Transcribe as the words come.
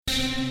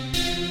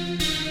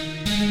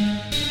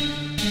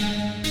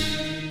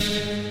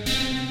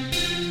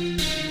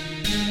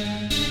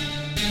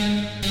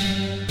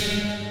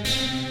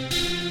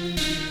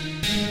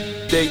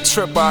Day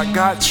trip, I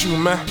got you,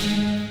 man.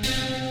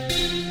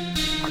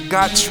 I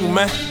got you,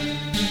 man.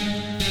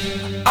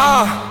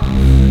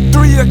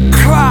 3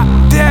 o'clock,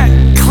 that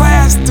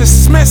class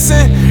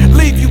dismissing.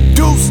 Leave you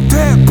dudes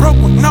dead broke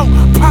with no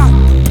pot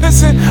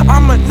pissing.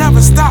 I'ma never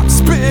stop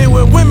spitting.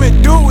 When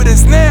women do it,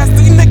 it's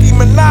nasty. Nicki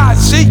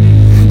Minaj,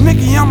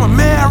 Nicki, I'ma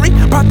marry.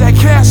 About that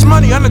cash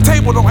money on the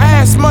table, don't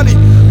ask money.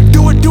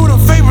 Do the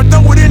favor,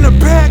 throw it in the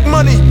bag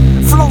money.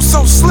 Flow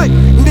so slick,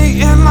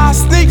 need inline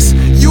sneaks.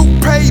 You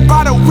pay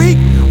by the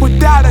week,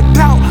 without a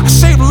doubt. I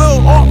shave a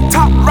little off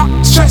top, rock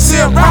chest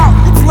hair out.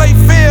 You play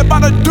fair by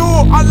the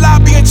door, I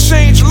lobby and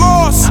change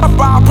laws. I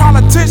buy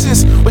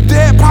politicians with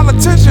dead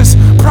politicians.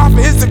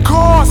 Profit is the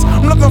cause.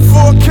 I'm looking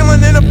for a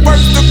killing in the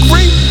first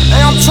degree.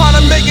 And I'm trying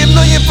to make $1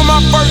 million for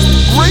my first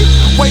degree.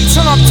 Wait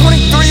till I'm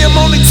 23, I'm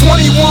only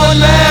 21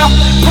 now.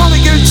 Probably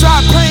get a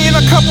job paying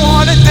a couple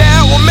 $100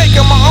 down or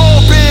making my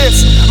own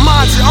biz.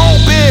 Mind your own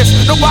biz.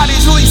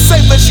 Nobody's really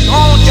safe unless you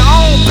own your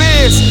own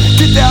biz.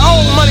 Get that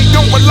old money,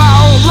 don't rely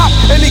on luck.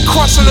 Any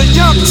crush on a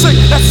young chick,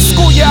 that's the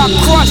school y'all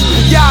crush.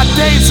 Y'all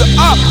days are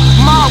up,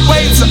 my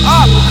waves are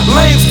up.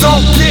 Lames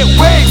don't get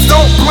waves,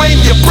 don't blame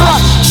your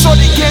brush.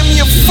 Shorty gave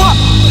me a fuck,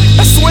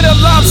 that's where the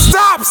love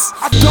stops.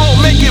 I don't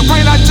make it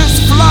rain, I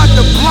just flood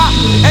the block.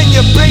 And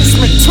your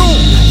basement too,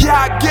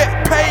 yeah, I get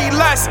paid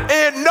less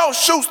and no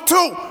shoes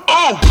too.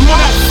 Oh,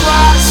 that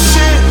fly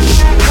shit,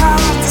 how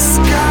the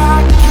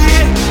sky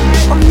get?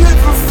 I'm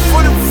living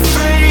for the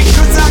fame,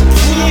 cause I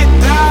can't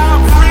die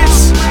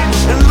rich.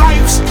 And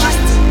life's just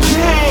a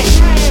game,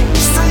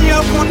 stay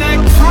up on that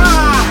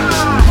grind.